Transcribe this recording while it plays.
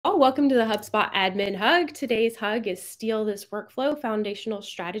welcome to the HubSpot Admin Hug. Today's hug is Steal This Workflow Foundational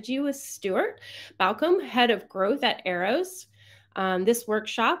Strategy with Stuart Balcom, Head of Growth at Arrows. This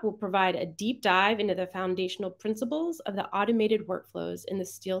workshop will provide a deep dive into the foundational principles of the automated workflows in the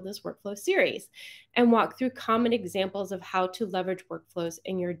Steal This Workflow series and walk through common examples of how to leverage workflows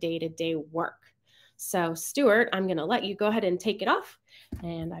in your day-to-day work. So Stuart, I'm going to let you go ahead and take it off,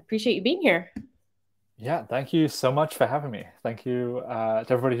 and I appreciate you being here. Yeah, thank you so much for having me. Thank you to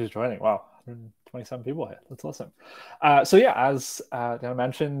everybody who's joining. Wow, 127 people here. That's awesome. So yeah, as Dan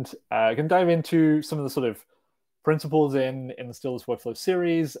mentioned, I can dive into some of the sort of principles in the Steal This Workflow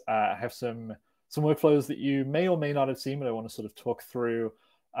series. I have some workflows that you may or may not have seen, but I want to sort of talk through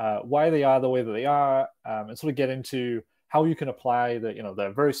why they are the way that they are, and sort of get into how you can apply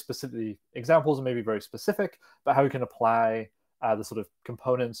the very specific examples are maybe very specific, but how you can apply the sort of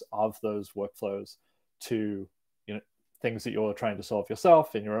components of those workflows to things that you're trying to solve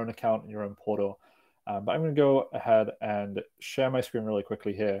yourself in your own account, in your own portal. But I'm going to go ahead and share my screen really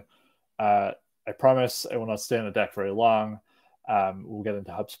quickly here. I promise I will not stay on the deck very long. We'll get into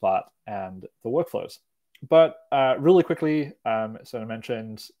HubSpot and the workflows. But really quickly, so I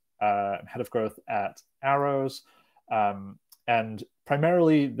mentioned I'm head of growth at Arrows. And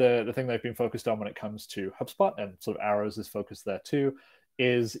primarily the thing that I've been focused on when it comes to HubSpot, and sort of Arrows is focused there too,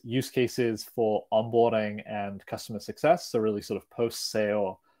 is use cases for onboarding and customer success. So really sort of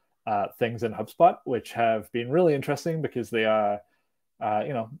post-sale things in HubSpot, which have been really interesting because they are,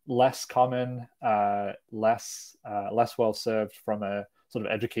 less common, less well served from a sort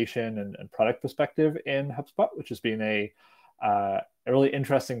of education and product perspective in HubSpot, which has been a really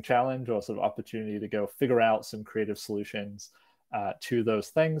interesting challenge or sort of opportunity to go figure out some creative solutions to those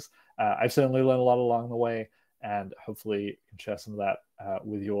things. I've certainly learned a lot along the way, and hopefully can share some of that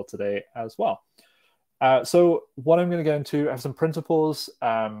with you all today as well. So what I'm going to get into, I have some principles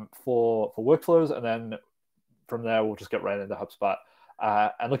for workflows, and then from there, we'll just get right into HubSpot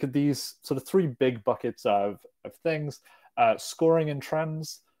and look at these sort of three big buckets of things: scoring and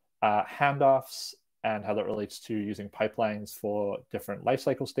trends, handoffs, and how that relates to using pipelines for different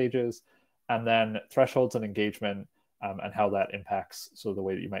lifecycle stages, and then thresholds and engagement, and how that impacts sort of the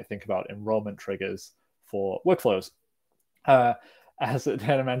way that you might think about enrollment triggers for workflows. As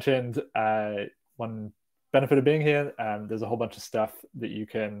Hannah mentioned, one benefit of being here, there's a whole bunch of stuff that you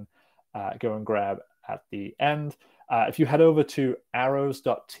can go and grab at the end. If you head over to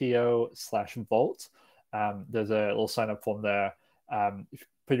arrows.to/vault, there's a little sign-up form there. If you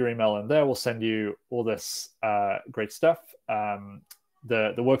put your email in there, we'll send you all this great stuff, the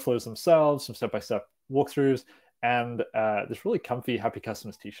workflows themselves, some step-by-step walkthroughs, and this really comfy Happy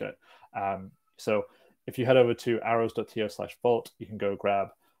Customers t-shirt. So if you head over to arrows.to/vault, you can go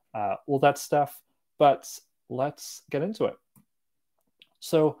grab all that stuff. But let's get into it.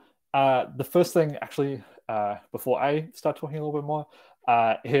 So the first thing, actually, before I start talking a little bit more,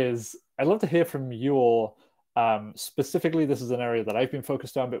 is I'd love to hear from you all. Specifically, this is an area that I've been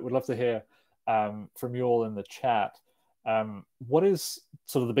focused on, but would love to hear from you all in the chat. What is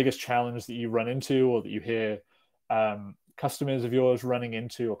sort of the biggest challenge that you run into, or that you hear customers of yours running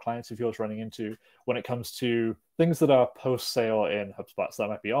into, or clients of yours running into, when it comes to things that are post-sale in HubSpot? So that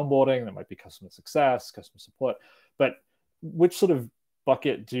might be onboarding, that might be customer success, customer support, but which sort of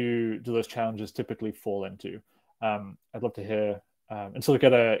bucket do those challenges typically fall into? I'd love to hear and sort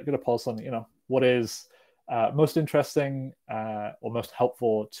of get a pulse on what is most interesting or most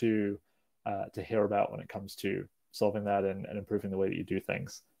helpful to hear about when it comes to solving that and improving the way that you do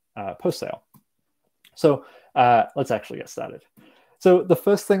things post-sale. So let's actually get started. So the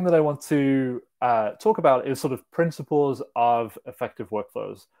first thing that I want to talk about is sort of principles of effective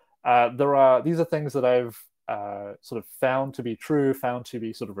workflows. These are things that I've sort of found to be true, found to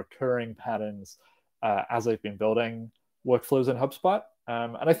be sort of recurring patterns as I've been building workflows in HubSpot.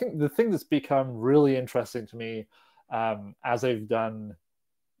 And I think the thing that's become really interesting to me as I've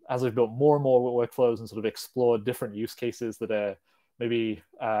built more and more workflows and sort of explored different use cases that are maybe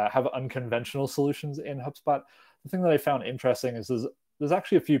have unconventional solutions in HubSpot, the thing that I found interesting is there's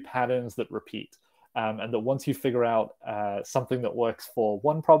actually a few patterns that repeat. And that once you figure out something that works for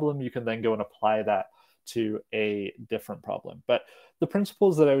one problem, you can then go and apply that to a different problem. But the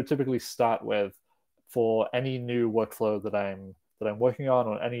principles that I would typically start with for any new workflow that I'm working on,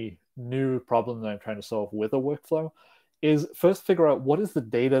 or any new problem that I'm trying to solve with a workflow, is first figure out what is the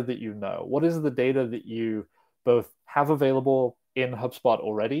data that you know. What is the data that you both have available in HubSpot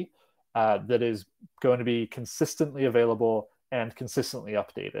already that is going to be consistently available and consistently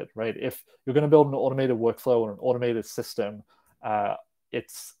updated, right? If you're going to build an automated workflow or an automated system,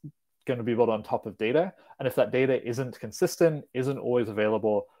 it's going to be built on top of data. And if that data isn't consistent, isn't always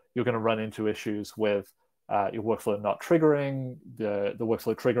available, you're going to run into issues with your workflow not triggering, the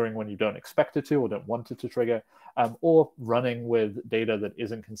workflow triggering when you don't expect it to or don't want it to trigger, or running with data that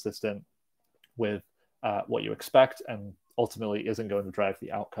isn't consistent with what you expect and ultimately isn't going to drive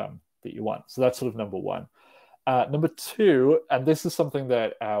the outcome that you want. So that's sort of number one. Number two, and this is something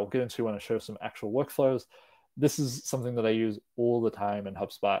that I'll get into when I show some actual workflows. This is something that I use all the time in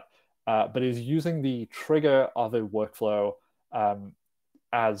HubSpot, but is using the trigger of a workflow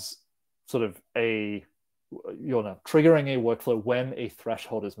as sort of a, triggering a workflow when a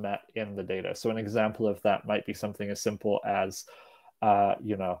threshold is met in the data. So an example of that might be something as simple as,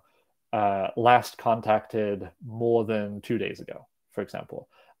 last contacted more than 2 days ago, for example.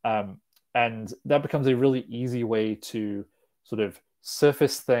 And that becomes a really easy way to sort of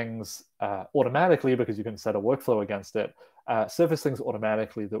surface things automatically, because you can set a workflow against it, surface things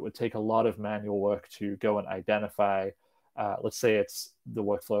automatically that would take a lot of manual work to go and identify. Let's say it's the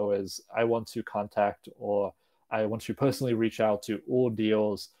workflow is, I want to contact or I want to personally reach out to all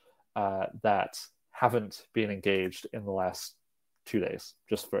deals that haven't been engaged in the last 2 days,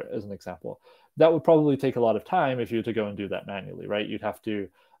 just for as an example. That would probably take a lot of time if you were to go and do that manually, right? You'd have to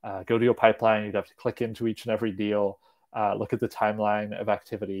go to your pipeline, you'd have to click into each and every deal, look at the timeline of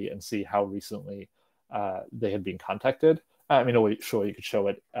activity and see how recently they had been contacted. I mean, sure, you could show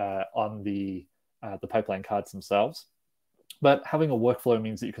it on the pipeline cards themselves, but having a workflow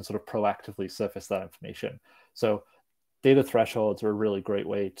means that you can sort of proactively surface that information. So data thresholds are a really great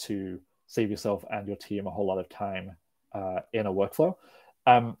way to save yourself and your team a whole lot of time in a workflow.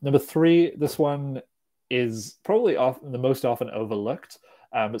 Number three, this one is probably the most often overlooked,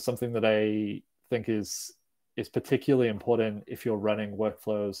 but something that I think is particularly important if you're running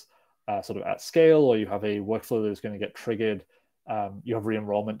workflows sort of at scale, or you have a workflow that is going to get triggered. You have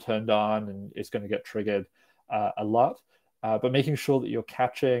re-enrollment turned on and it's going to get triggered a lot, but making sure that you're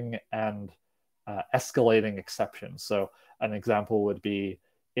catching and escalating exceptions. So an example would be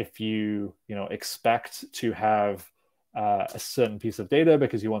if you expect to have a certain piece of data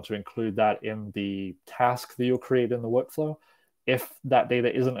because you want to include that in the task that you'll create in the workflow. If that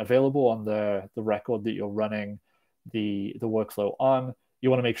data isn't available on the record that you're running the workflow on, you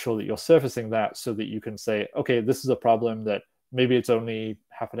want to make sure that you're surfacing that so that you can say, okay, this is a problem that maybe it's only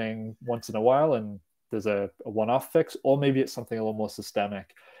happening once in a while and there's a one-off fix, or maybe it's something a little more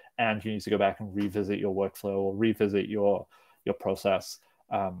systemic and you need to go back and revisit your workflow or revisit your process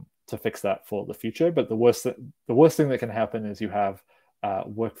to fix that for the future. But the worst thing that can happen is you have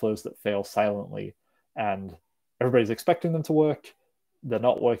workflows that fail silently and everybody's expecting them to work, they're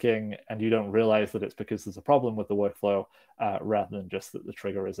not working, and you don't realize that it's because there's a problem with the workflow rather than just that the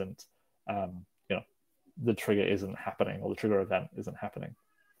trigger isn't, the trigger isn't happening or the trigger event isn't happening.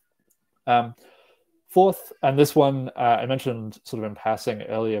 Fourth, and this one I mentioned sort of in passing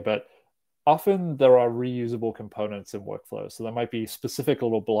earlier, but often there are reusable components in workflows. So there might be specific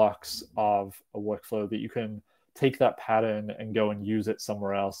little blocks of a workflow that you can take that pattern and go and use it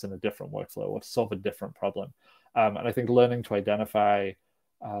somewhere else in a different workflow or to solve a different problem. And I think learning to identify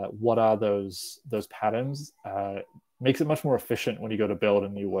what are those patterns makes it much more efficient when you go to build a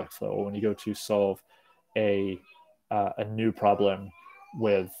new workflow or when you go to solve a new problem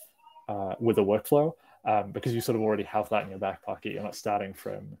with a workflow, because you sort of already have that in your back pocket. You're not starting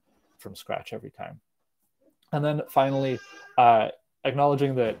from scratch every time. And then finally,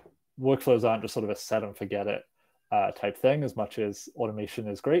 acknowledging that workflows aren't just sort of a set and forget it type thing, as much as automation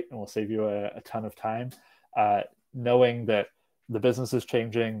is great and will save you a ton of time. Knowing that the business is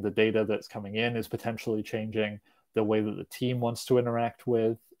changing, the data that's coming in is potentially changing, the way that the team wants to interact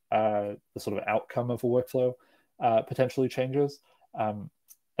with the sort of outcome of a workflow potentially changes.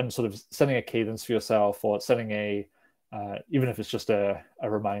 And sort of setting a cadence for yourself, or setting even if it's just a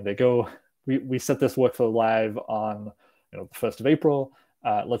reminder, we set this workflow live on the 1st of April.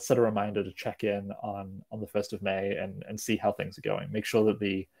 Let's set a reminder to check in on the 1st of May and see how things are going. Make sure that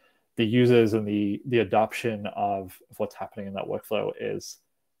the users and the adoption of what's happening in that workflow is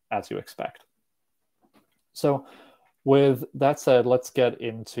as you expect. So with that said, let's get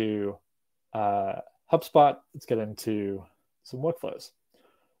into HubSpot. Let's get into some workflows.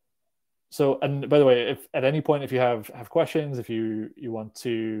 So, and by the way, if at any point, if you have questions, if you want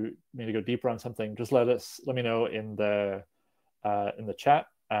to me to go deeper on something, just let me know in the chat.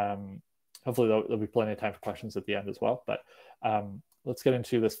 Hopefully there'll be plenty of time for questions at the end as well. But let's get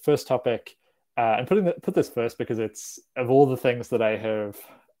into this first topic, and put this first because it's, of all the things that I have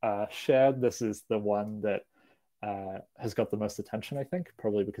shared, this is the one that has got the most attention, I think,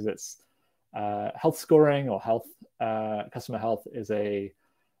 probably because it's health scoring or customer health is a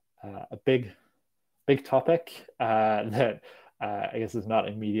big topic that I guess is not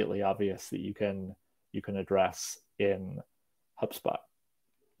immediately obvious that you can address in HubSpot.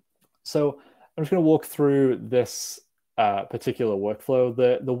 So I'm just going to walk through this particular workflow.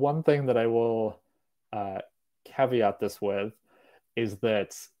 The one thing that I will caveat this with is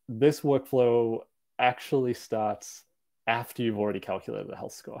that this workflow actually starts after you've already calculated the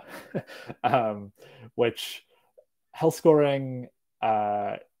health score, which health scoring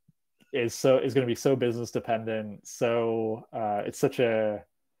is going to be so business dependent. So it's such a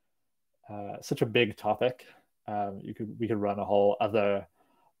big topic. We could run a whole other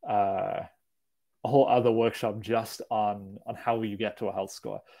workshop just on how you get to a health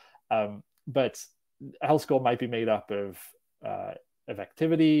score. But a health score might be made up of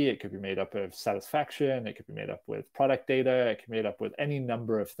activity. It could be made up of satisfaction. It could be made up with product data. It can be made up with any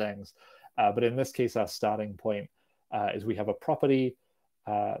number of things. But in this case, our starting point is we have a property,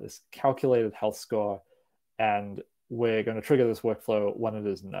 this calculated health score, and we're going to trigger this workflow when it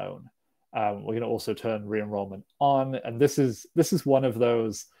is known. We're going to also turn re-enrollment on, and this is one of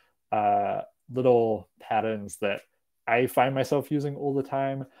those little patterns that I find myself using all the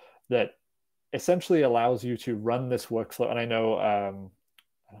time that essentially allows you to run this workflow. And I know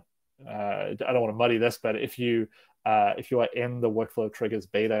I don't want to muddy this, but if you are in the workflow triggers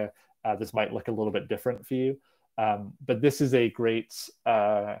beta, this might look a little bit different for you. But this is a great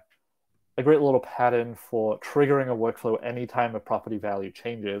little pattern for triggering a workflow anytime a property value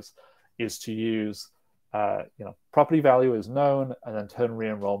changes, is to use property value is known and then turn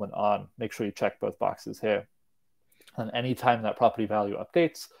re-enrollment on. Make sure you check both boxes here. And anytime that property value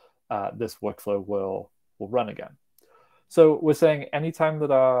updates, this workflow will run again. So we're saying anytime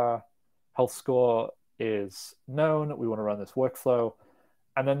that our health score is known, we want to run this workflow.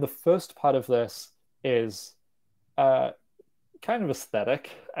 And then the first part of this is kind of aesthetic,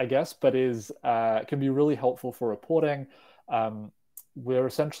 I guess, but can be really helpful for reporting. We're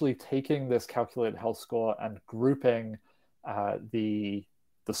essentially taking this calculated health score and grouping the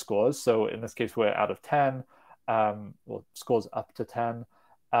scores. So in this case, we're out of 10, well, scores up to 10.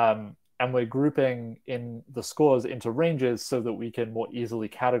 And we're grouping in the scores into ranges so that we can more easily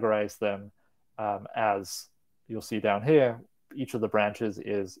categorize them. As you'll see down here, each of the branches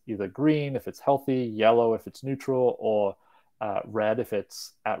is either green if it's healthy, yellow if it's neutral, or red if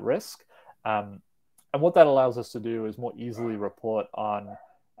it's at risk. And what that allows us to do is more easily report on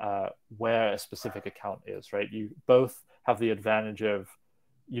where a specific account is, right? You both have the advantage of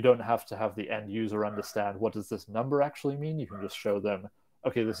you don't have to have the end user understand what does this number actually mean. You can just show them,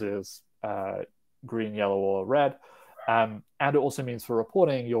 okay, this is green, yellow, or red. And it also means for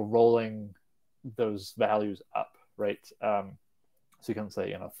reporting, you're rolling those values up, right? So you can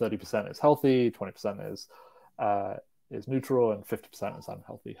say, 30% is healthy, 20% is neutral, and 50% is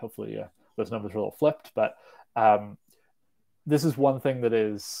unhealthy. Hopefully those numbers are all flipped. But this is one thing that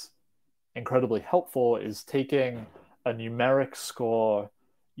is incredibly helpful, is taking a numeric score,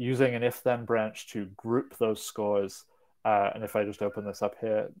 using an if-then branch to group those scores. And if I just open this up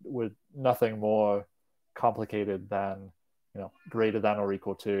here, with nothing more complicated than, greater than or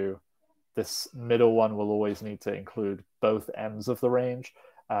equal to, this middle one will always need to include both ends of the range.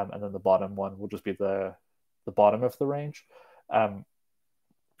 And then the bottom one will just be the bottom of the range.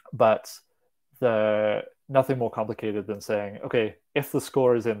 But nothing more complicated than saying, okay, if the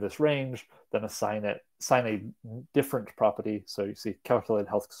score is in this range, then assign a different property. So you see calculated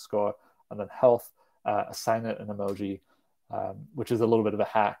health score and then health, assign it an emoji, which is a little bit of a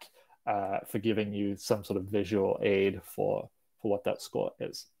hack for giving you some sort of visual aid for what that score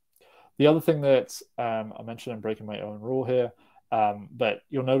is. The other thing that I'll mention, I'm breaking my own rule here, but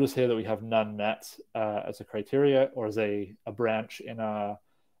you'll notice here that we have none met as a criteria or as a branch in our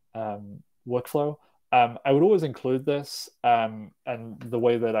workflow. I would always include this, and the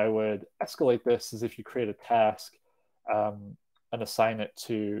way that I would escalate this is if you create a task and assign it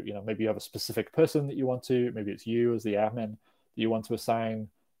to, maybe you have a specific person that you want to, maybe it's you as the admin that you want to assign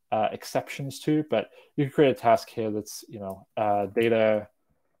exceptions to, but you can create a task here that's, data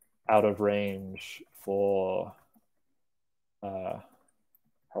out of range for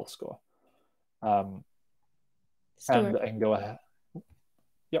health score. And I can go ahead.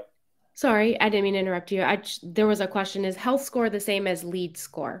 Yep. Sorry, I didn't mean to interrupt you. There was a question, is health score the same as lead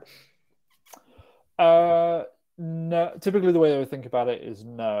score? No, typically the way I would think about it is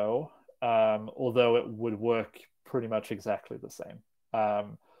no, although it would work pretty much exactly the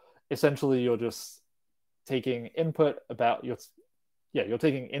same. Essentially, you're just taking input you're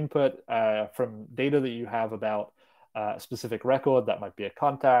taking input from data that you have about a specific record. That might be a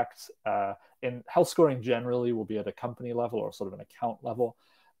contact. In health scoring generally will be at a company level or sort of an account level.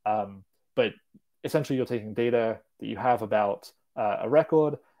 But essentially you're taking data that you have about a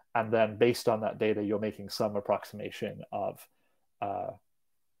record, and then based on that data, you're making some approximation of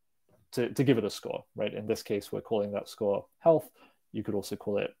to give it a score, right? In this case, we're calling that score health. You could also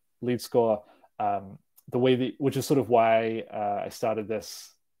call it lead score. Which is sort of why I started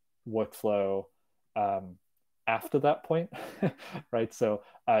this workflow after that point, right? So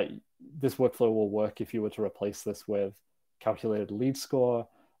this workflow will work if you were to replace this with calculated lead score.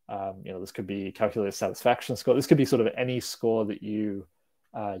 This could be calculated satisfaction score. This could be sort of any score that you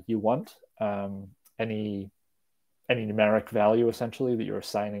want, any numeric value essentially that you're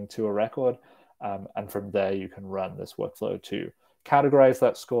assigning to a record, and from there you can run this workflow to categorize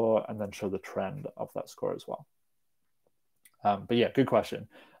that score and then show the trend of that score as well. But yeah, good question.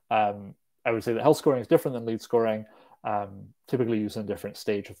 I would say that health scoring is different than lead scoring, typically used in a different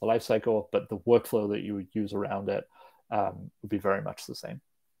stage of the life cycle, but the workflow that you would use around it would be very much the same,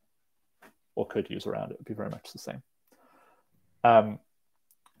 or could use around it would be very much the same.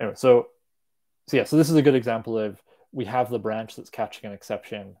 Anyway, so this is a good example of, we have the branch that's catching an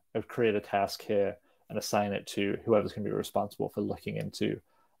exception. I've created a task here and assign it to whoever's going to be responsible for looking into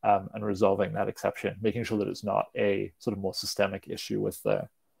and resolving that exception, making sure that it's not a sort of more systemic issue with the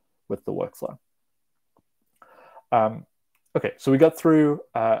workflow. Okay, so we got through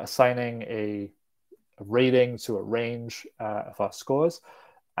assigning a rating to a range of our scores.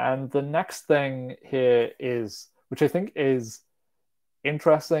 And the next thing here is, which I think is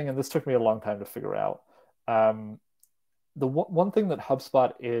interesting, and this took me a long time to figure out. The one thing that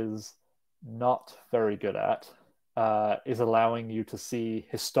HubSpot is not very good at is allowing you to see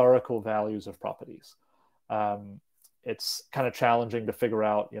historical values of properties. It's kind of challenging to figure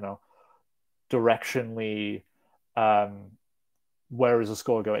out, directionally, where is a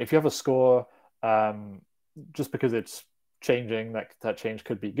score going. If you have a score, just because it's changing, that change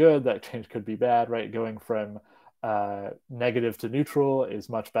could be good, that change could be bad, right? Going from negative to neutral is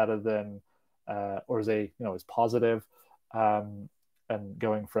much better than, is positive. And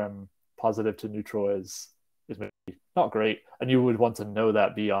going from positive to neutral is maybe not great. And you would want to know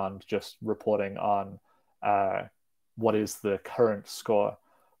that beyond just reporting on what is the current score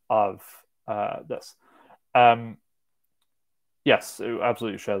of this. Yes,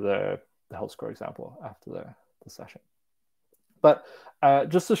 absolutely share the health score example after the session. But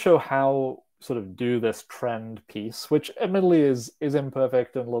just to show how sort of do this trend piece, which admittedly is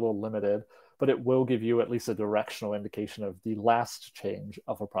imperfect and a little limited, but it will give you at least a directional indication of the last change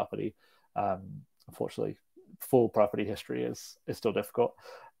of a property. Unfortunately, full property history is still difficult.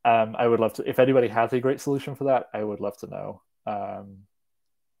 I would love to, if anybody has a great solution for that, I would love to know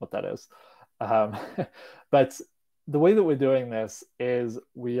what that is. But the way that we're doing this is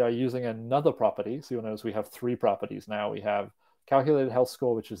we are using another property. So you'll notice we have 3 properties now. We have calculated health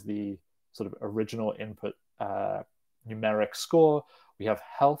score, which is the sort of original input numeric score. We have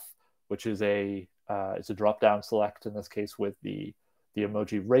health, which is a drop-down select, in this case with the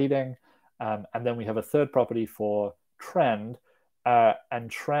emoji rating. And then we have a third property for trend.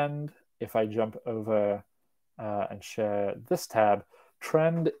 And trend, if I jump over and share this tab,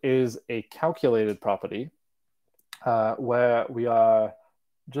 trend is a calculated property where we are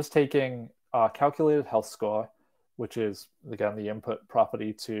just taking our calculated health score, which is, again, the input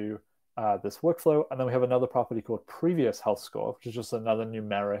property to this workflow. And then we have another property called previous health score, which is just another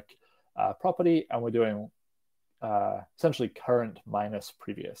numeric property. And we're doing essentially current minus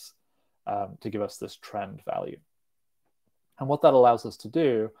previous to give us this trend value. And what that allows us to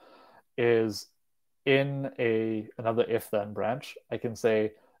do is, in another if-then branch, I can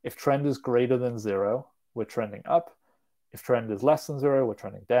say if trend is greater than 0, we're trending up. If trend is less than 0, we're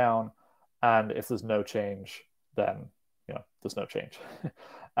trending down. And if there's no change, then there's no change.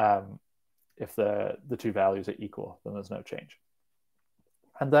 If the 2 values are equal, then there's no change.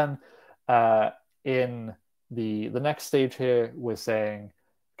 And then in the next stage here, we're saying,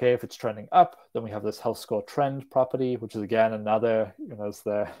 okay, if it's trending up, then we have this health score trend property, which is again another, there's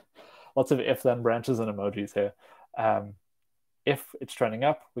lots of if-then branches and emojis here. If it's trending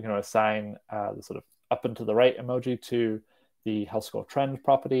up, we're going to assign the sort of up and to the right emoji to the health score trend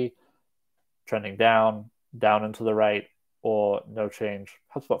property. Trending down, down and to the right, or no change.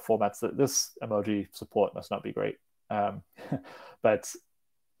 HubSpot formats that this emoji support must not be great. But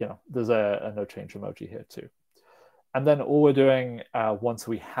there's a no change emoji here too. And then all we're doing once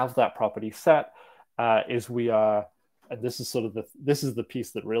we have that property set is we are, and this is sort of this is the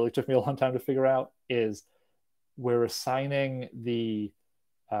piece that really took me a long time to figure out, is we're assigning the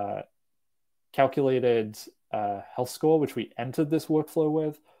calculated health score, which we entered this workflow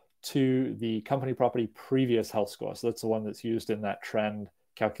with, to the company property previous health score. So that's the one that's used in that trend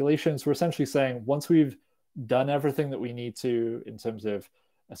calculations. We're essentially saying once we've done everything that we need to in terms of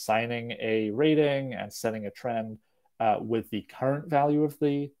assigning a rating and setting a trend with the current value of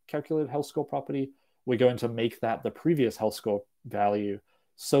the calculated health score property, we're going to make that the previous health score value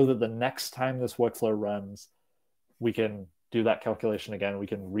so that the next time this workflow runs, we can do that calculation again. We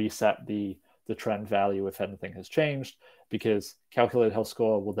can reset the trend value if anything has changed, because calculated health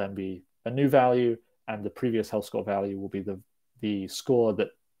score will then be a new value, and the previous health score value will be the score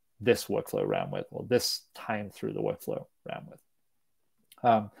that this workflow ran with, or this time through the workflow ran with.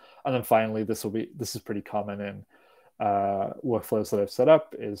 And then finally, this is pretty common in workflows that I've set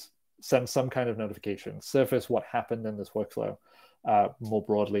up, is send some kind of notification, surface what happened in this workflow more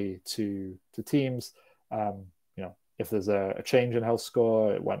broadly to teams. If there's a change in health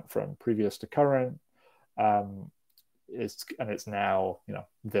score, it went from previous to current, it's now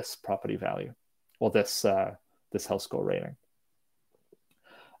this property value, or this health score rating.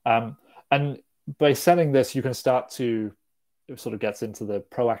 And by setting this, you can start to, it sort of gets into the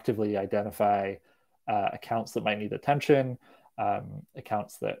proactively identify accounts that might need attention,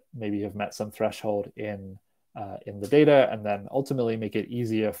 accounts that maybe have met some threshold in the data, and then ultimately make it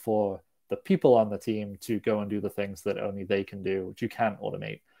easier for the people on the team to go and do the things that only they can do, which you can't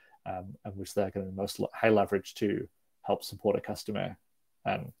automate, and which they're going to most high leverage to help support a customer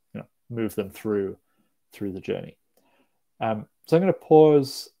and move them through the journey. So I'm going to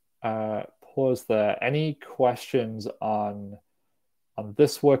pause there. Any questions on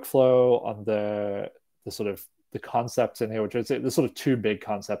this workflow, on the sort of the concepts in here, which is there's sort of two big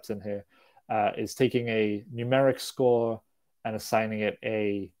concepts in here, is taking a numeric score and assigning it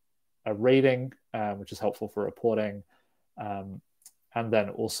a rating, which is helpful for reporting, and then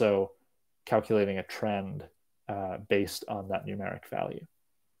also calculating a trend based on that numeric value.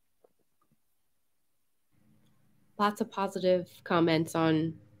 Lots of positive comments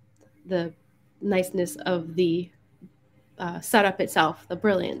on the niceness of the setup itself, the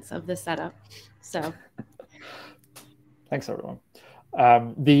brilliance of the setup. So thanks, everyone.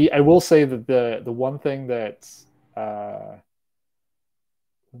 I will say that the one thing that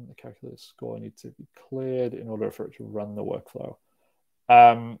the calculated score needs to be cleared in order for it to run the workflow.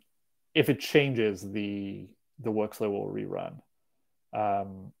 If it changes, the workflow will rerun.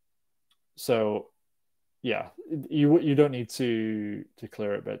 So yeah, you don't need to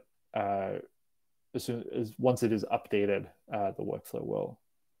clear it, but as soon as once it is updated, the workflow will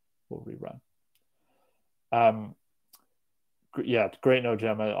rerun. Yeah, great note,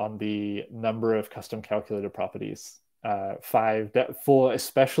 Gemma, on the number of custom calculated properties. 5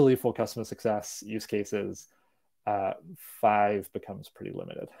 especially for customer success use cases, 5 becomes pretty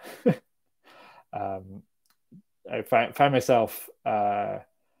limited. I find myself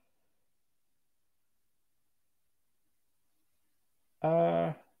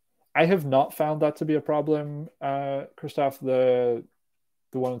I have not found that to be a problem, Christoph, the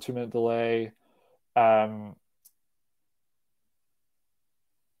 1 and 2 minute delay.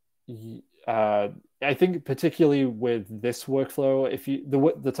 I think particularly with this workflow, if you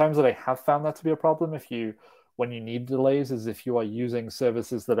the times that I have found that to be a problem, when you need delays, is if you are using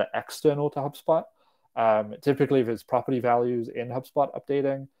services that are external to HubSpot. Typically, if it's property values in HubSpot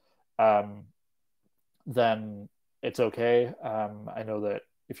updating, then it's okay. I know that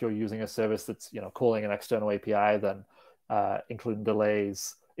if you're using a service that's calling an external API, then including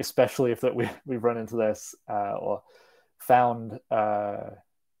delays, especially if we've run into this or found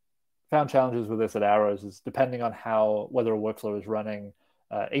challenges with this at Arrows, is depending on whether a workflow is running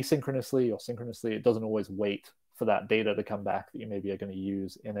asynchronously or synchronously, it doesn't always wait for that data to come back that you maybe are going to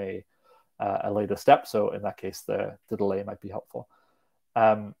use in a later step. So in that case, the delay might be helpful.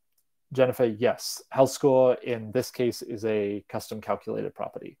 Jennifer, yes, health score in this case is a custom calculated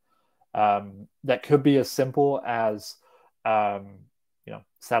property. That could be as simple as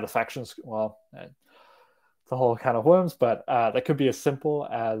satisfaction. Well, the whole kind of worms, but that could be as simple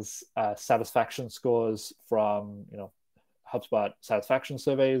as satisfaction scores from HubSpot satisfaction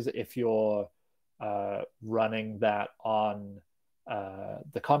surveys. If you're running that on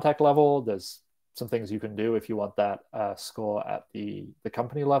the contact level, there's some things you can do if you want that score at the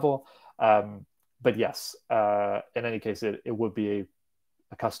company level. But yes, in any case, it would be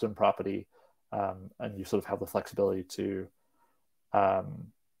a custom property, and you sort of have the flexibility to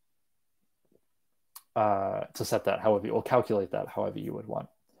set that however, or calculate that however you would want.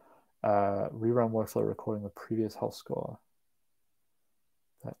 Rerun workflow recording the previous health score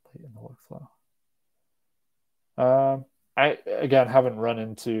that late in the workflow. I again haven't run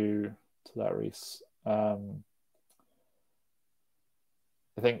into that, Reese. I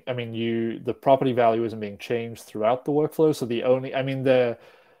think, the property value isn't being changed throughout the workflow. So there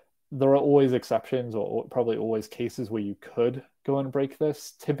are always exceptions, or probably always cases where you could go and break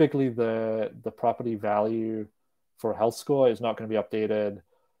this. Typically, the property value for a health score is not going to be updated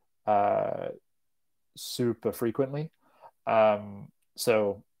super frequently.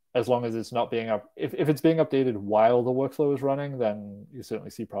 So as long as it's not being if it's being updated while the workflow is running, then you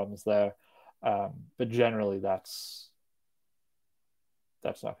certainly see problems there. But generally, that's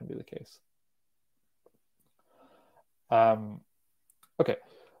not going to be the case. Okay,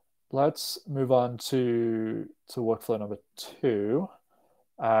 let's move on to workflow number 2,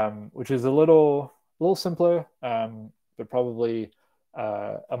 which is a little simpler, but probably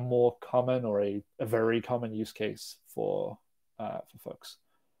a more common, or a very common use case for folks.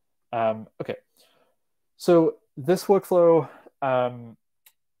 Okay, so this workflow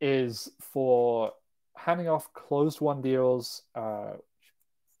is for handing off closed-won deals,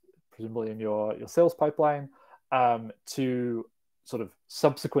 presumably in your sales pipeline, to sort of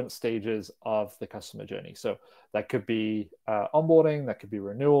subsequent stages of the customer journey. So that could be onboarding, that could be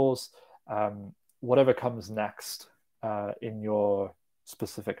renewals, whatever comes next in your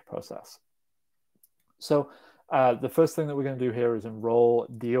specific process. So the first thing that we're going to do here is enroll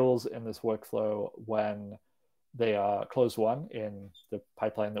deals in this workflow when they are closed-won in the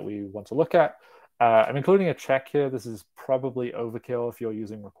pipeline that we want to look at. I'm including a check here. This is probably overkill if you're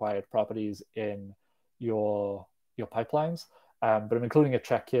using required properties in your pipelines, but I'm including a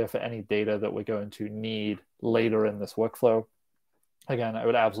check here for any data that we're going to need later in this workflow. Again, I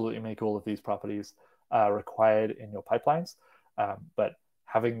would absolutely make all of these properties required in your pipelines, but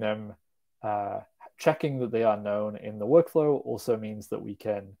having them checking that they are known in the workflow also means that we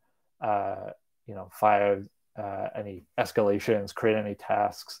can fire any escalations, create any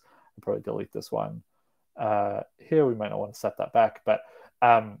tasks. I'll probably delete this one here. We might not want to set that back, but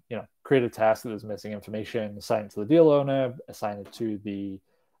create a task that is missing information, assign it to the deal owner, assign it to the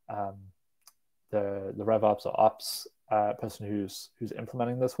RevOps or Ops person who's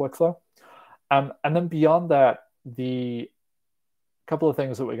implementing this workflow. And then beyond that, the couple of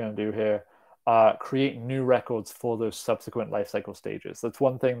things that we're going to do here are create new records for those subsequent lifecycle stages. That's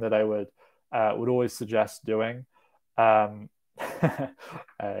one thing that I would always suggest doing. I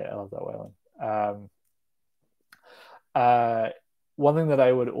love that, Waylon. One thing that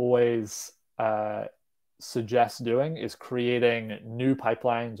I would always suggest doing is creating new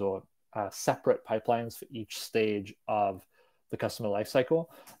pipelines, or separate pipelines for each stage of the customer lifecycle.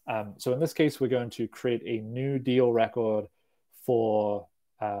 So in this case, we're going to create a new deal record for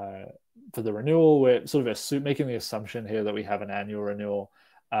the renewal. We're sort of making the assumption here that we have an annual renewal.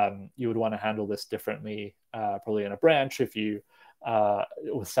 You would want to handle this differently, probably in a branch if you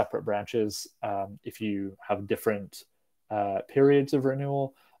with separate branches, if you have different periods of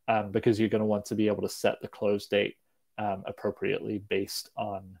renewal, because you're going to want to be able to set the close date appropriately based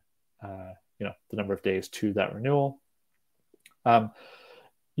on the number of days to that renewal.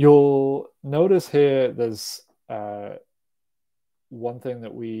 You'll notice here there's one thing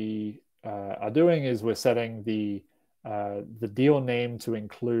that we are doing is we're setting the deal name to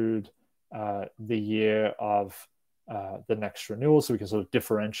include the year of the next renewal, so we can sort of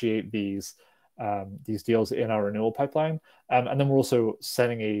differentiate these deals in our renewal pipeline. And then we're also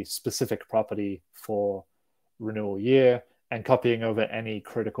setting a specific property for renewal year and copying over any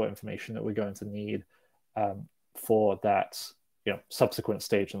critical information that we're going to need for that subsequent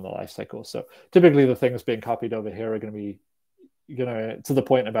stage in the life cycle. So typically the things being copied over here are going to be to the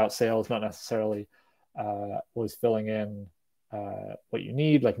point about sales, not necessarily always filling in what you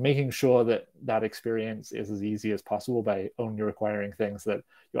need, like making sure that experience is as easy as possible by only requiring things that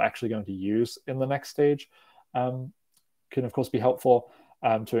you're actually going to use in the next stage, can of course be helpful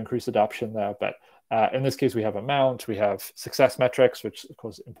to increase adoption there. But in this case, we have amount, we have success metrics, which of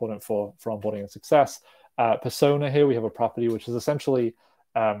course important for onboarding and success. Persona here, we have a property which is essentially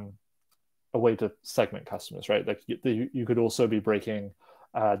a way to segment customers, right? Like you could also be breaking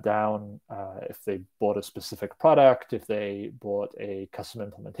down if they bought a specific product, if they bought a custom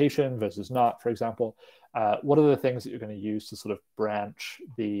implementation versus not, for example. What are the things that you're going to use to sort of branch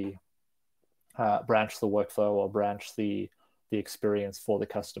the workflow or branch the experience for the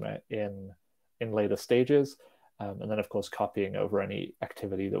customer in later stages, and then of course copying over any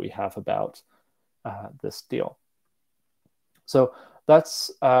activity that we have about this deal. So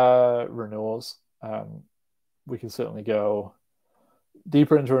that's renewals. We can certainly go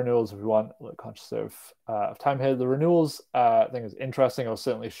deeper into renewals if we want. A little conscious of time here. The renewals thing is interesting. I'll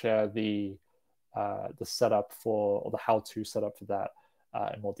certainly share the setup or the how-to setup for that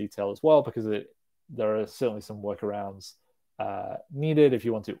in more detail as well, because there are certainly some workarounds needed if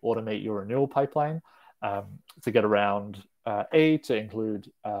you want to automate your renewal pipeline, to get around to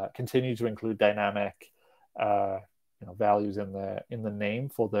include continue to include dynamic values in the name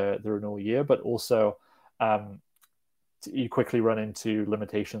for the renewal year, but also you quickly run into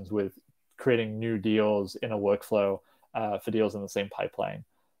limitations with creating new deals in a workflow for deals in the same pipeline.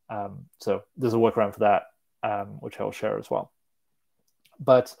 So there's a workaround for that, which I will share as well.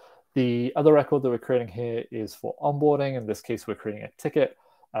 But the other record that we're creating here is for onboarding. In this case, we're creating a ticket.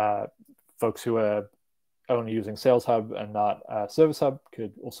 Folks who are only using Sales Hub and not Service Hub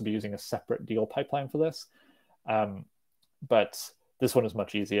could also be using a separate deal pipeline for this. But this one is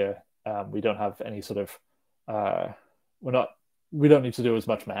much easier. We don't have any sort of, we don't need to do as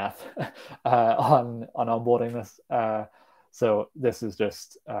much math on onboarding this. So this is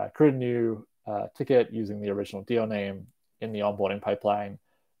just create a new ticket using the original deal name in the onboarding pipeline.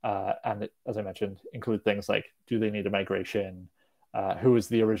 And as I mentioned, include things like, do they need a migration? Who is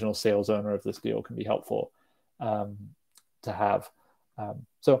the original sales owner of this deal can be helpful to have.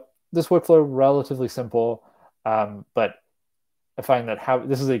 So this workflow, relatively simple, but I find that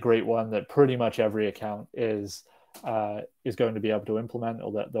this is a great one that pretty much every account is going to be able to implement,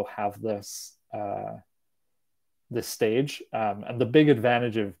 or that they'll have this stage. And the big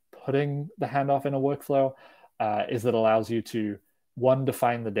advantage of putting the handoff in a workflow is that it allows you to, one,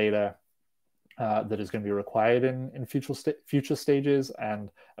 define the data that is going to be required in future stages, and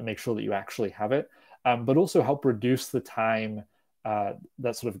make sure that you actually have it, but also help reduce the time,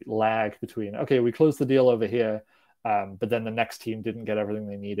 that sort of lag between, okay, we closed the deal over here, but then the next team didn't get everything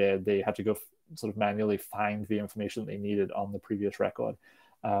they needed. They had to go sort of manually find the information they needed on the previous record.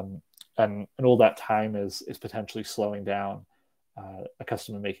 And all that time is potentially slowing down a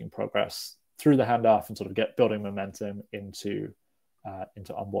customer making progress through the handoff and sort of building momentum into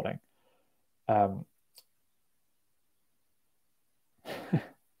onboarding.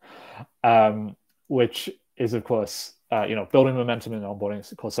 Which is, of course, building momentum in onboarding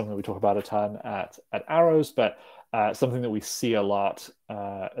is, of course, something we talk about a ton at Arrows, but something that we see a lot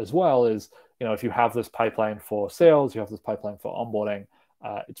as well is, if you have this pipeline for sales, you have this pipeline for onboarding,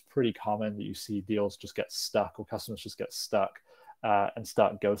 it's pretty common that you see deals just get stuck, or customers just get stuck and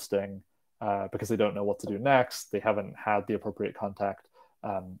start ghosting because they don't know what to do next. They haven't had the appropriate contact,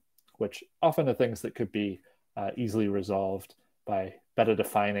 which often are things that could be easily resolved by better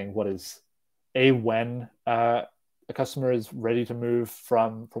defining what is when a customer is ready to move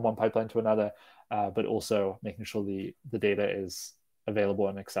from one pipeline to another, but also making sure the data is available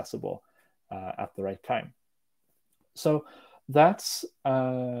and accessible at the right time. So that's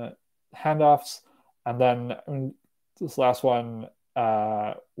handoffs. And then this last one,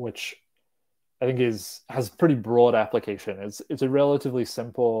 which I think has pretty broad application. It's a relatively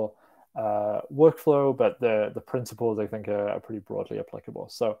simple workflow, but the principles, I think, are pretty broadly applicable.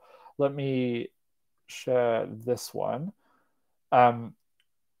 So let me share this one,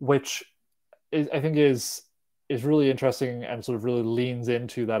 which I think is really interesting and sort of really leans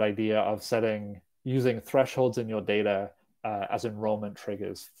into that idea of using thresholds in your data as enrollment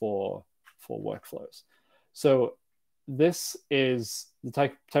triggers for workflows. So this is the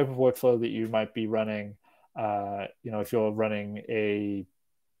type of workflow that you might be running, if you're running a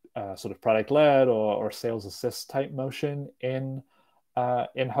sort of product-led or sales assist type motion in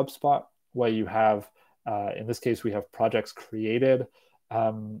HubSpot, where you have, in this case, we have projects created,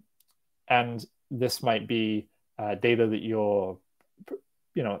 and this might be data that you're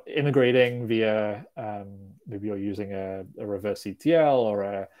integrating via, maybe you're using a reverse ETL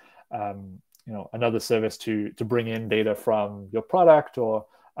or another service to bring in data from your product or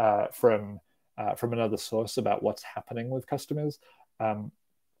from another source about what's happening with customers.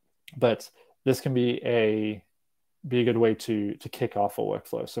 But this can be a good way to kick off a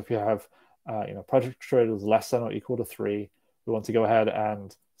workflow. So if you have project creators less than or equal to 3, we want to go ahead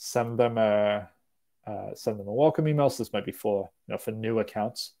and send them a welcome email. So this might be for new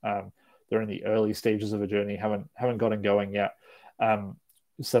accounts. They're in the early stages of a journey, haven't gotten going yet.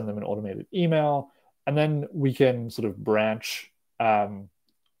 Send them an automated email, and then we can sort of branch the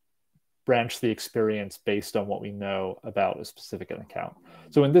experience based on what we know about a specific account.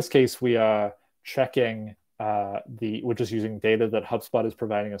 So in this case, we are checking we're just using data that HubSpot is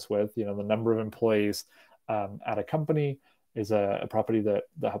providing us with. The number of employees at a company is a property that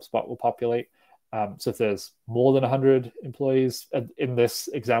the HubSpot will populate. So if there's more than 100 employees, in this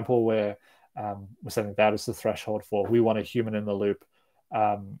example where we're setting that as the threshold for, we want a human in the loop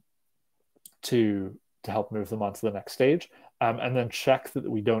to help move them on to the next stage, and then check that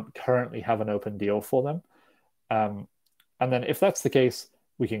we don't currently have an open deal for them. And then if that's the case,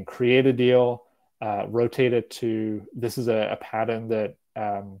 we can create a deal, rotate it to, this is a pattern that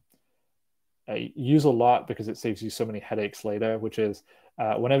I use a lot because it saves you so many headaches later, which is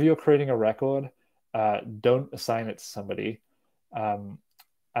whenever you're creating a record, don't assign it to somebody.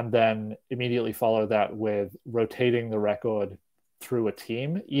 And then immediately follow that with rotating the record through a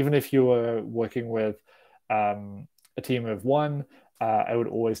team. Even if you were working with a team of one, I would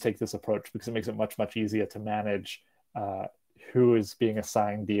always take this approach because it makes it much, much easier to manage who is being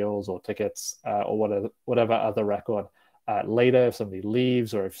assigned deals or tickets or whatever other record later. If somebody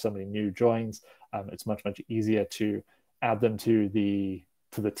leaves or if somebody new joins, it's much, much easier to add them to the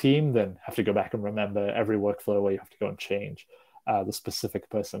team than have to go back and remember every workflow where you have to go and change the specific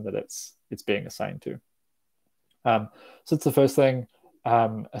person that it's being assigned to. So it's the first thing,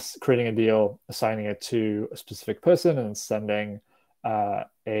 creating a deal, assigning it to a specific person and sending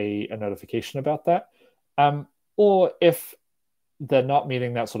a notification about that. Or if they're not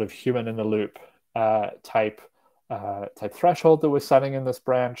meeting that sort of human in the loop type threshold that we're setting in this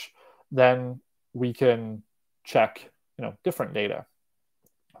branch, then we can check, different data.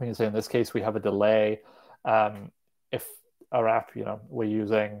 We can say in this case we have a delay. If our app, we're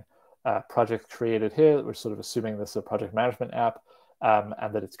using project created here, we're sort of assuming this is a project management app,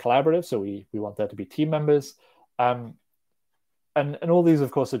 and that it's collaborative. So we want there to be team members. And all these, of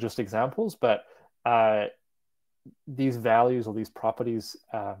course, are just examples, but these values or these properties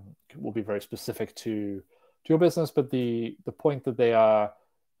will be very specific to your business. But the point that they are,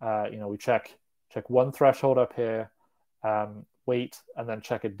 we check one threshold up here, wait, and then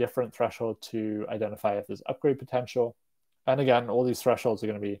check a different threshold to identify if there's upgrade potential. And again, all these thresholds are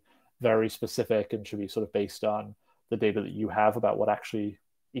going to be very specific and should be sort of based on the data that you have about what actually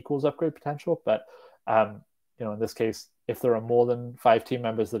equals upgrade potential. But in this case, if there are more than 5 team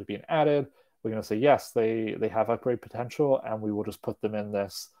members that have been added, we're going to say yes, they have upgrade potential, and we will just put them in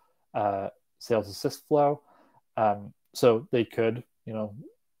this sales assist flow. So they could,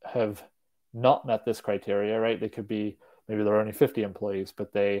 have not met this criteria, right? They could be, maybe there are only 50 employees,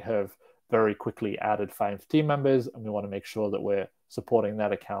 but they have very quickly added 5 team members, and we want to make sure that we're supporting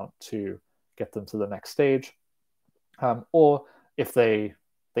that account to get them to the next stage. Or if they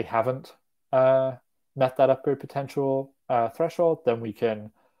haven't met that upgrade potential threshold, then we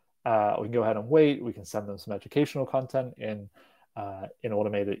can go ahead and wait. We can send them some educational content in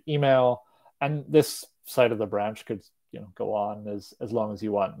automated email, and this side of the branch could go on as long as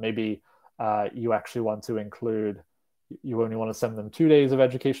you want. Maybe you actually want to include, you only want to send them 2 days of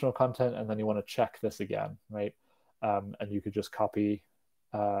educational content, and then you want to check this again, right? And you could just copy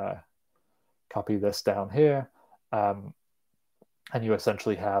this down here, and you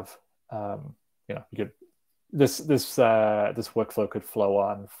essentially have, you could this workflow could flow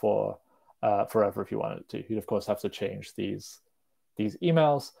on for forever if you wanted it to. You'd of course have to change these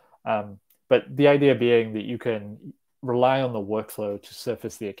emails, but the idea being that you can rely on the workflow to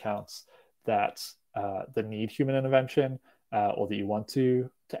surface the accounts that need human intervention, or that you want to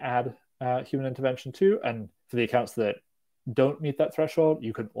add human intervention to. And for the accounts that don't meet that threshold,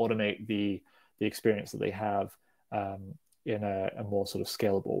 you can automate the experience that they have in a more sort of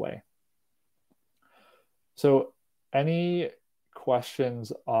scalable way. So any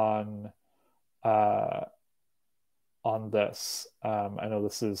questions on this? I know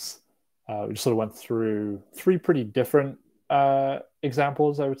this is, we just sort of went through 3 pretty different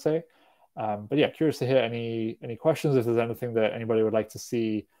examples, I would say. But yeah, curious to hear any questions, if there's anything that anybody would like to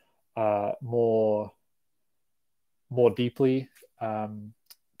see more deeply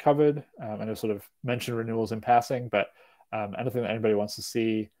covered. I know sort of mentioned renewals in passing, but anything that anybody wants to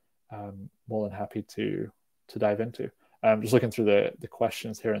see, more than happy to dive into. Just looking through the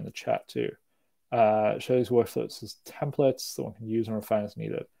questions here in the chat too. Show these workflows as templates that one can use and refine as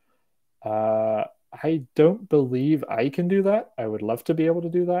needed. I don't believe I can do that. I would love to be able to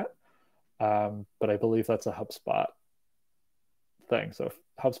do that. But I believe that's a HubSpot thing. So if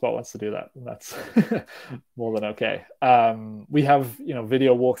HubSpot wants to do that, then that's more than okay. We have,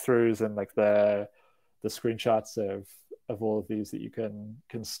 video walkthroughs and like the screenshots of all of these that you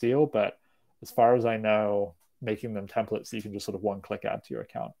can steal. But as far as I know, making them templates that you can just sort of one-click add to your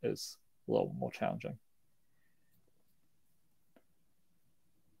account is a little more challenging.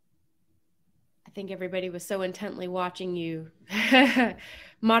 I think everybody was so intently watching you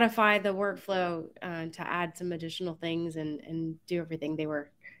modify the workflow to add some additional things and do everything. They were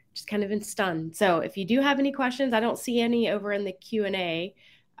just kind of in stun. So if you do have any questions, I don't see any over in the Q&A,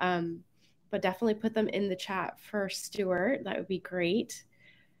 but definitely put them in the chat for Stuart. That would be great.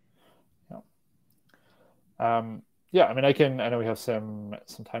 Yeah, I mean, I know we have some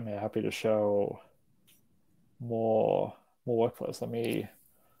time here. Happy to show more workflows. Let me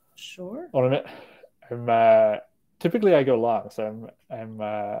Sure. On a minute. Typically I go long, so I'm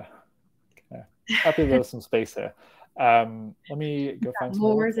happy there's some space here. Let me go find some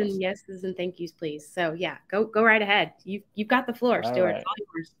more Mores workflows. and yeses and thank yous, please. So yeah, go right ahead. You've got the floor, All Stuart. right. It's all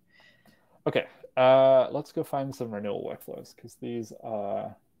yours. Okay. Let's go find some renewal workflows because these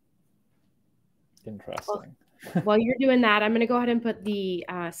are interesting. While you're doing that, I'm going to go ahead and put the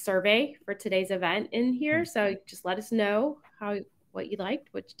survey for today's event in here. So just let us know what you liked,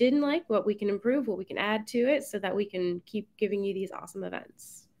 what you didn't like, what we can improve, what we can add to it so that we can keep giving you these awesome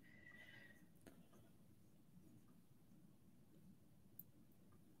events.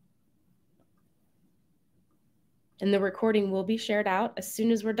 And the recording will be shared out as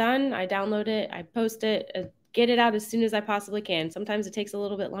soon as we're done. I download it, I post it, get it out as soon as I possibly can. Sometimes it takes a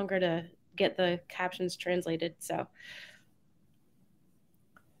little bit longer to get the captions translated. So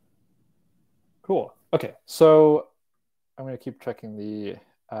cool. Okay, so I'm going to keep checking the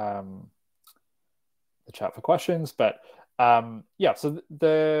chat for questions, but yeah, so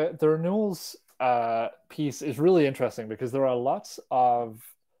the renewals piece is really interesting because there are lots of,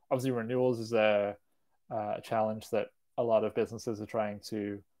 obviously renewals is a challenge that a lot of businesses are trying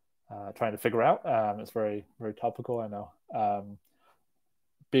to figure out. It's very, very topical, I know.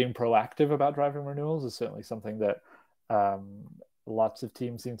 Being proactive about driving renewals is certainly something that lots of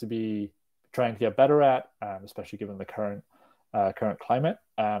teams seem to be trying to get better at, especially given the current climate.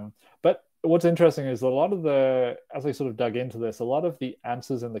 But what's interesting is a lot of as I sort of dug into this, a lot of the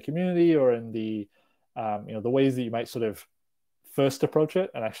answers in the community or in the the ways that you might sort of first approach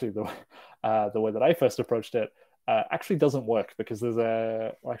it, and actually the way that I first approached it actually doesn't work because there's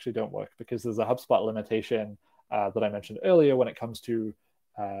don't work because there's a HubSpot limitation that I mentioned earlier when it comes to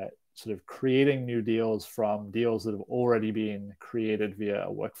sort of creating new deals from deals that have already been created via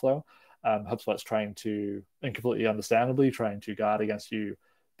a workflow. HubSpot's trying to, and completely understandably, trying to guard against you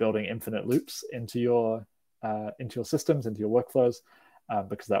building infinite loops into your systems, into your workflows,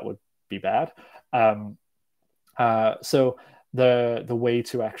 because that would be bad. So the way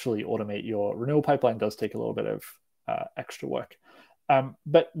to actually automate your renewal pipeline does take a little bit of extra work.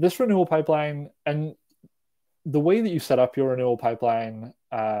 But this renewal pipeline and the way that you set up your renewal pipeline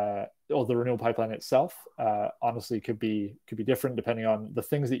or the renewal pipeline itself, honestly, could be different depending on the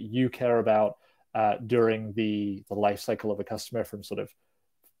things that you care about during the life cycle of a customer, from sort of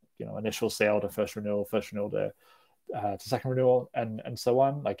initial sale to first renewal to second renewal, and so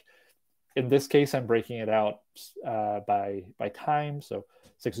on. Like in this case, I'm breaking it out by time. So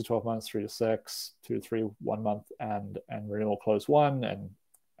 6 to 12 months, 3 to 6, 2 to 3, 1 month, and renewal close 1, and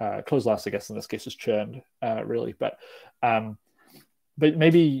close last, I guess in this case is churned, really. But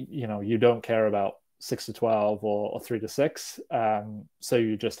maybe you don't care about 6 to 12 or 3 to 6, so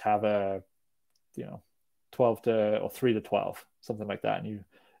you just have a 12 to or 3 to 12, something like that, and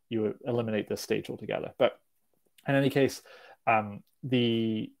you eliminate this stage altogether. But in any case,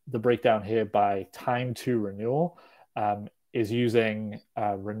 the breakdown here by time to renewal is using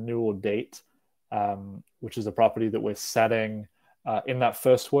renewal date, which is a property that we're setting in that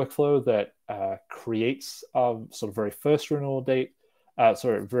first workflow that creates sort of very first renewal date,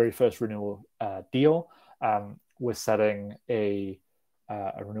 very first renewal deal. We're setting a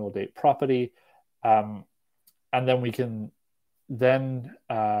renewal date property, and then we can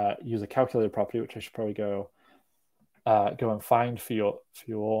use a calculator property, which I should probably go and find for you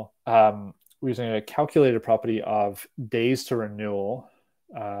all. We're using a calculator property of days to renewal.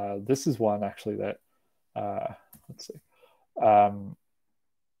 This is one actually that let's see.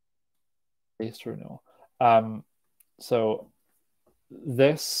 Days to renewal. So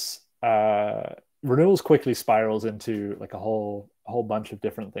this renewals quickly spirals into like a whole bunch of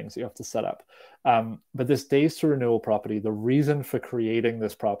different things you have to set up. But this days to renewal property, the reason for creating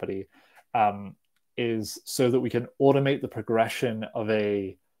this property is so that we can automate the progression of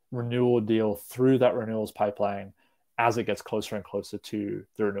a renewal deal through that renewals pipeline as it gets closer and closer to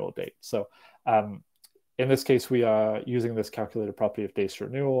the renewal date. So in this case, we are using this calculated property of days to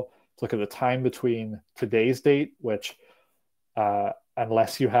renewal to look at the time between today's date, which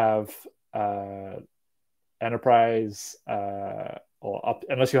unless you have enterprise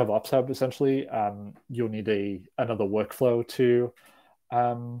unless you have OpsHub, essentially, you'll need another workflow to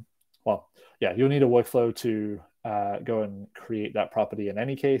you'll need a workflow to go and create that property in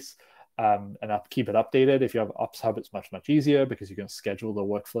any case, and keep it updated. If you have OpsHub, it's much easier because you can schedule the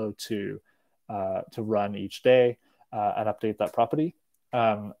workflow to run each day and update that property.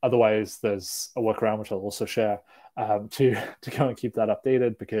 Otherwise, there's a workaround, which I'll also share, to go and keep that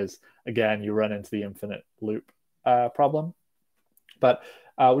updated, because again, you run into the infinite loop problem. But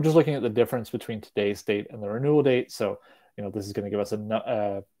we're just looking at the difference between today's date and the renewal date. So this is going to give us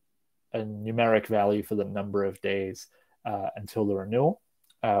numeric value for the number of days until the renewal,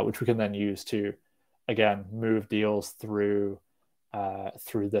 which we can then use to, again, move deals through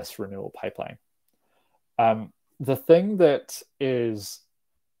this renewal pipeline. The thing that is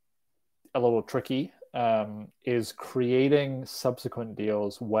a little tricky is creating subsequent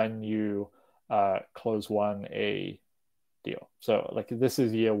deals when you close won a deal. So like this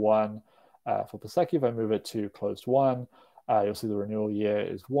is year one for Paseki. If I move it to closed won, you'll see the renewal year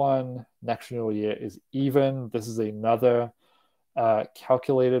is 1. Next renewal year is even. This is another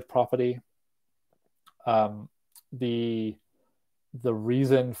calculated property. The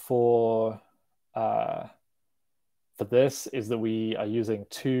reason for this is that we are using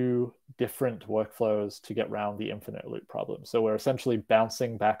 2 different workflows to get around the infinite loop problem. So we're essentially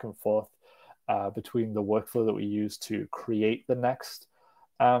bouncing back and forth between the workflow that we use to create the next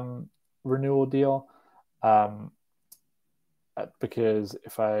renewal deal. Because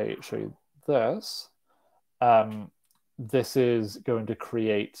if I show you this, this is going to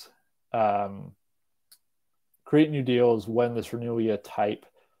create new deals when this renewal year type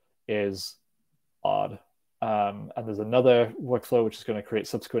is odd. And there's another workflow which is going to create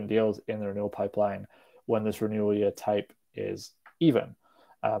subsequent deals in the renewal pipeline when this renewal year type is even.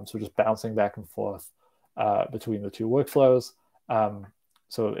 So just bouncing back and forth between the 2 workflows.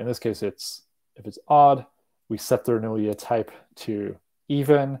 So in this case, if it's odd, we set the renewal year type to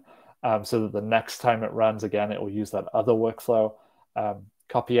even, so that the next time it runs again, it will use that other workflow.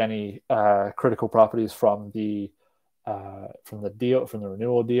 Copy any critical properties from the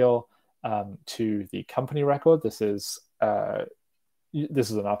renewal deal to the company record. This is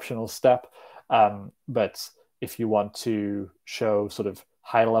an optional step, but if you want to show sort of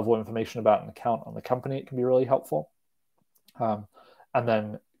high-level information about an account on the company, it can be really helpful. And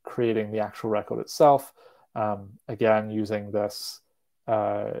then creating the actual record itself, again using this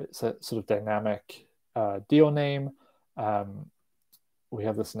sort of dynamic deal name. We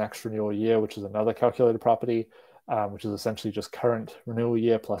have this next renewal year, which is another calculated property, which is essentially just current renewal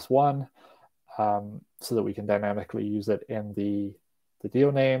year plus 1, so that we can dynamically use it in the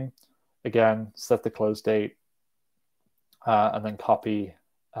deal name. Again, set the close date, and then copy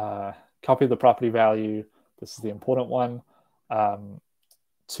the property value. This is the important one,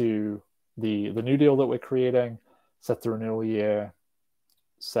 to the new deal that we're creating. Set the renewal year.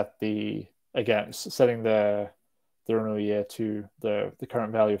 Setting the renewal year to the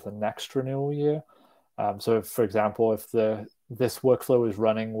current value of the next renewal year. So if, for example, if this workflow is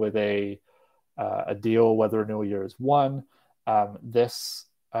running with a deal where the renewal year is 1, this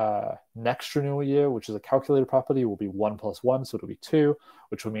next renewal year, which is a calculated property, will be 1 plus 1, so it'll be 2,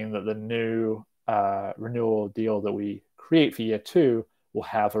 which will mean that the new renewal deal that we create for year 2 will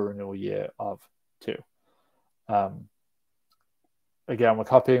have a renewal year of 2. Again, we're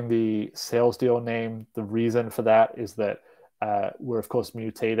copying the sales deal name. The reason for that is that we're, of course,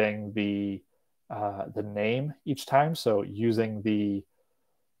 mutating the name each time. So using the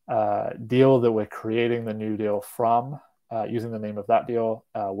deal that we're creating the new deal from, using the name of that deal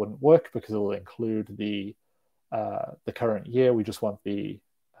wouldn't work because it will include the current year. We just want the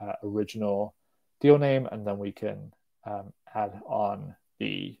original deal name, and then we can add on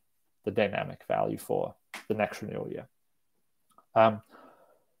the dynamic value for the next renewal year. But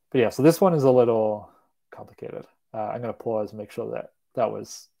yeah, so this one is a little complicated. I'm going to pause and make sure that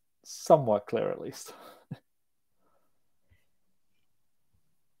was somewhat clear at least.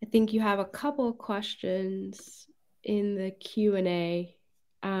 I think you have a couple of questions in the Q&A.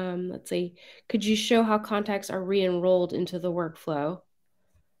 Let's see. Could you show how contacts are re-enrolled into the workflow?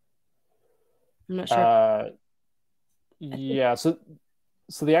 I'm not sure. Yeah,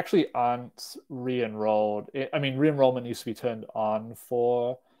 so they actually aren't re-enrolled. I mean, re-enrollment used to be turned on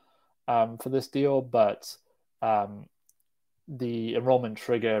for this deal, but the enrollment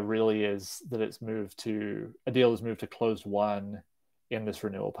trigger really is that a deal is moved to closed won in this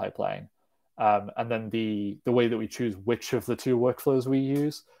renewal pipeline. And then the way that we choose which of the 2 workflows we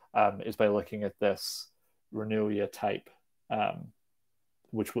use is by looking at this renewal year type,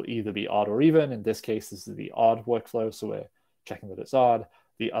 which will either be odd or even. In this case, this is the odd workflow, so we're checking that it's odd.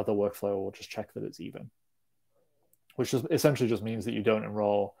 The other workflow will just check that it's even, which essentially just means that you don't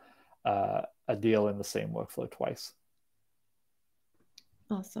enroll a deal in the same workflow twice.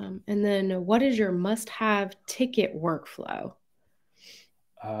 Awesome. And then what is your must-have ticket workflow?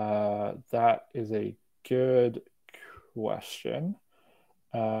 That is a good question.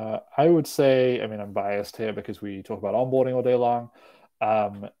 I would say, I mean, I'm biased here because we talk about onboarding all day long,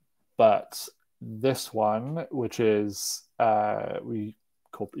 but this one, which is we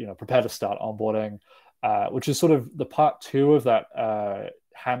call, prepare to start onboarding, which is sort of the part 2 of that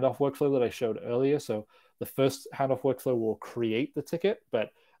handoff workflow that I showed earlier. So the first handoff workflow will create the ticket,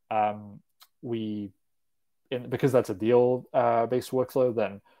 but because that's a deal based workflow,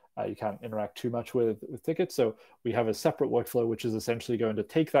 then you can't interact too much with tickets. So we have a separate workflow, which is essentially going to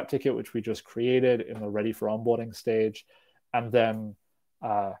take that ticket, which we just created in the ready for onboarding stage, and then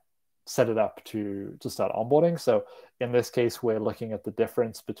set it up to start onboarding. So in this case, we're looking at the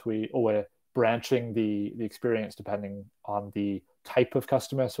difference between, or we're branching the experience depending on the type of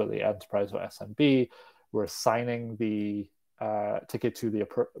customer, so the enterprise or SMB. We're assigning the ticket to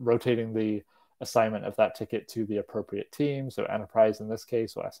rotating the assignment of that ticket to the appropriate team, so enterprise in this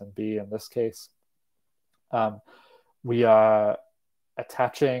case, or SMB in this case. We are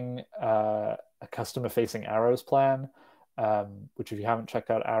attaching a customer-facing arrows plan, which if you haven't checked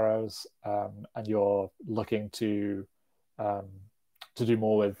out arrows and you're looking to do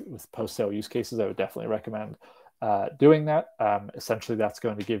more with post-sale use cases, I would definitely recommend doing that. Essentially, that's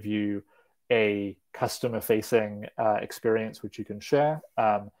going to give you a customer-facing experience which you can share,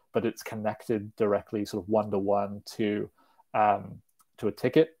 but it's connected directly, sort of one-to-one to a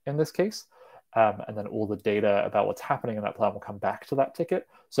ticket in this case. And then all the data about what's happening in that plan will come back to that ticket.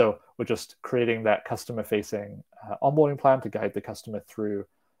 So we're just creating that customer-facing onboarding plan to guide the customer through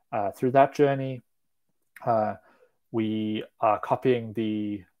that journey. We are copying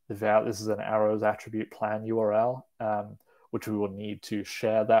this is an arrows attribute plan URL, which we will need to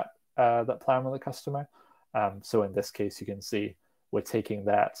share that plan with the customer. So in this case, you can see we're taking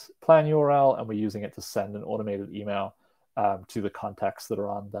that plan URL and we're using it to send an automated email to the contacts that are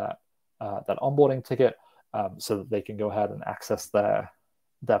on that onboarding ticket, so that they can go ahead and access their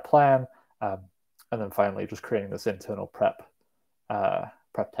plan, and then finally just creating this internal prep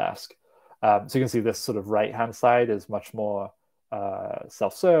task. So you can see this sort of right-hand side is much more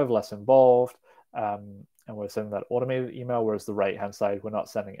self-serve, less involved, and we're sending that automated email, whereas the right-hand side, we're not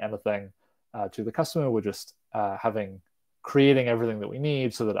sending anything to the customer. We're just creating everything that we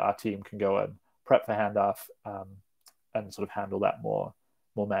need so that our team can go and prep for handoff and sort of handle that more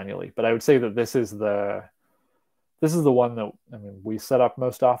manually. But I would say that this is the one that we set up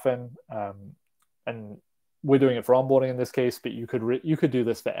most often, and we're doing it for onboarding in this case. But you could do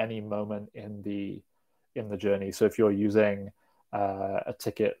this for any moment in the journey. So if you're using a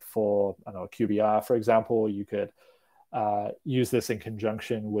ticket for, I don't know, a QBR, for example, you could use this in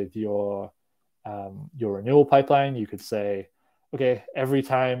conjunction with your renewal pipeline. You could say, okay, every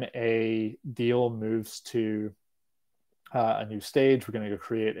time a deal moves to a new stage, we're going to go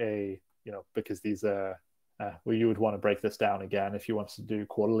create because these are, you would want to break this down again if you wanted to do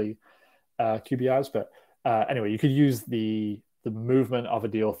quarterly QBRs. But anyway, you could use the movement of a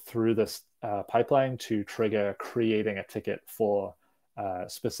deal through this pipeline to trigger creating a ticket for a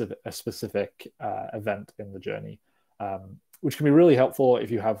specific event in the journey, which can be really helpful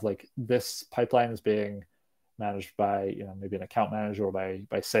if you have this pipeline is being managed by maybe an account manager or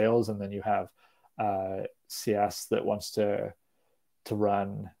by sales, and then you have CS that wants to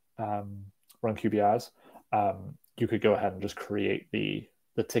run QBRs. You could go ahead and just create the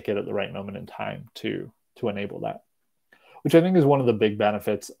ticket at the right moment in time to enable that, which I think is one of the big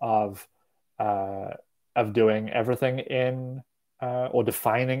benefits of doing everything in or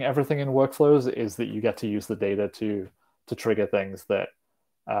defining everything in workflows, is that you get to use the data to trigger things that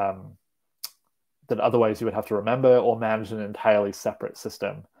otherwise you would have to remember or manage an entirely separate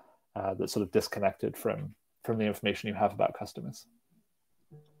system that's sort of disconnected from the information you have about customers.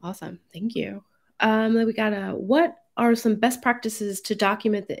 Awesome. Thank you. Then we got what are some best practices to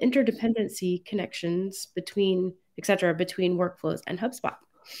document the interdependency connections between workflows and HubSpot?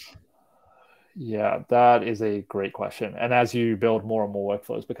 Yeah, that is a great question. And as you build more and more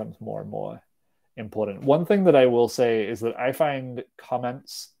workflows, becomes more and more important. One thing that I will say is that I find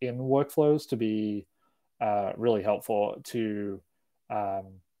comments in workflows to be really helpful to,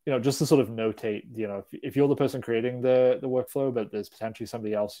 just to sort of notate, if you're the person creating the workflow, but there's potentially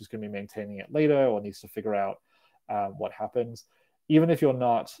somebody else who's going to be maintaining it later or needs to figure out what happens. Even if you're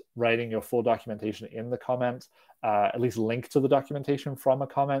not writing your full documentation in the comment, at least link to the documentation from a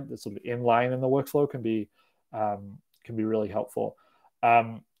comment that's sort of in line in the workflow can be really helpful.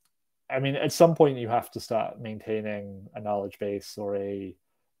 At some point you have to start maintaining a knowledge base or a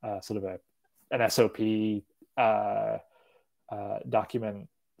sort of an SOP document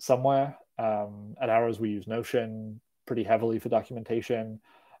somewhere. At Arrows, we use Notion pretty heavily for documentation.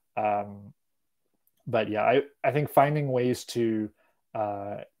 But yeah, I think finding ways to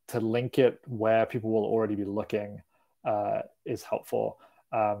link it where people will already be looking is helpful.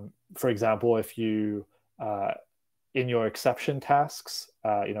 For example, if you in your exception tasks,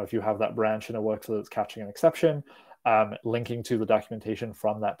 if you have that branch in a workflow that's catching an exception, linking to the documentation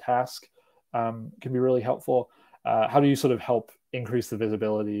from that task can be really helpful. How do you sort of help increase the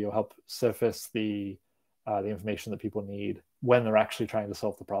visibility or help surface the information that people need when they're actually trying to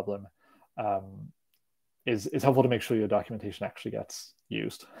solve the problem? Is helpful to make sure your documentation actually gets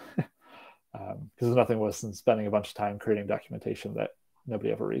used. Because there's nothing worse than spending a bunch of time creating documentation that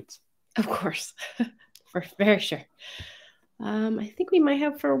nobody ever reads. Of course, for very sure. I think we might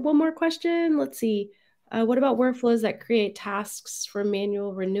have for one more question. Let's see. What about workflows that create tasks for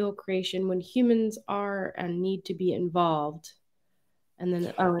manual renewal creation when humans are and need to be involved? And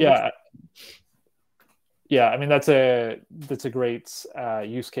then, yeah, I mean, that's a great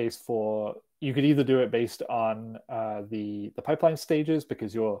use case for, you could either do it based on the pipeline stages,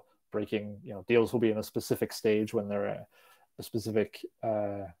 because you're breaking, deals will be in a specific stage when they're a specific,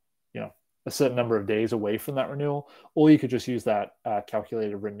 a certain number of days away from that renewal, or you could just use that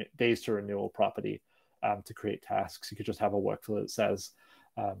calculated days to renewal property to create tasks. You could just have a workflow that says,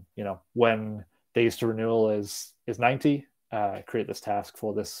 when days to renewal is 90, create this task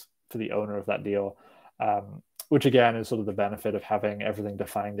for the owner of that deal, which again is sort of the benefit of having everything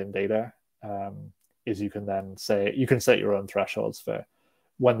defined in data. Is you can then say, you can set your own thresholds for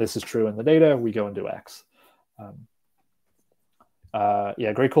when this is true in the data, we go and do X.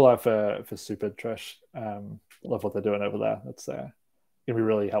 Great call out for Super, Trish. Love what they're doing over there. That's gonna be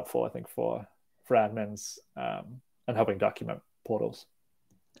really helpful, I think, for admins and helping document portals.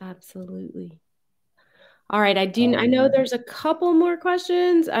 Absolutely. All right, I know there's a couple more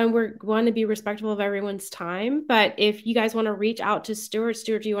questions, and we want to be respectful of everyone's time. But if you guys want to reach out to Stuart,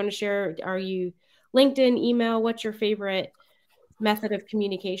 do you want to share? Are you LinkedIn, email? What's your favorite method of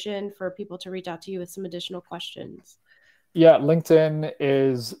communication for people to reach out to you with some additional questions? Yeah, LinkedIn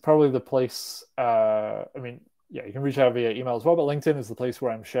is probably the place. You can reach out via email as well, but LinkedIn is the place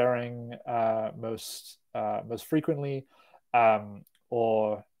where I'm sharing most frequently, and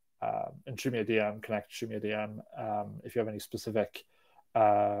shoot me a DM, shoot me a DM if you have any specific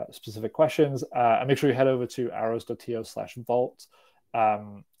questions. And make sure you head over to arrows.to/vault.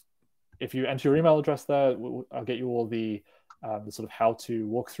 If you enter your email address there, I'll get you all the sort of how-to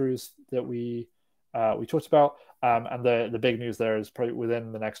walkthroughs that we talked about. And the big news there is probably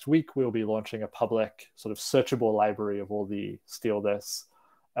within the next week, we'll be launching a public sort of searchable library of all the Steal This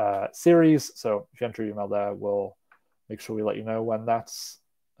series. So if you enter your email there, we'll make sure we let you know when that's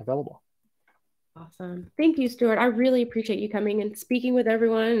available. Awesome. Thank you, Stuart. I really appreciate you coming and speaking with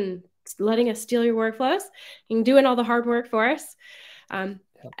everyone and letting us steal your workflows and doing all the hard work for us.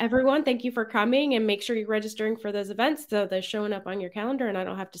 Everyone, thank you for coming, and make sure you're registering for those events so they're showing up on your calendar and I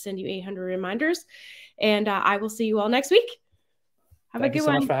don't have to send you 800 reminders. And I will see you all next week. Have a good one. Thank you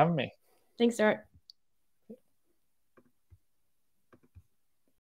so much for having me. Thanks, Stuart.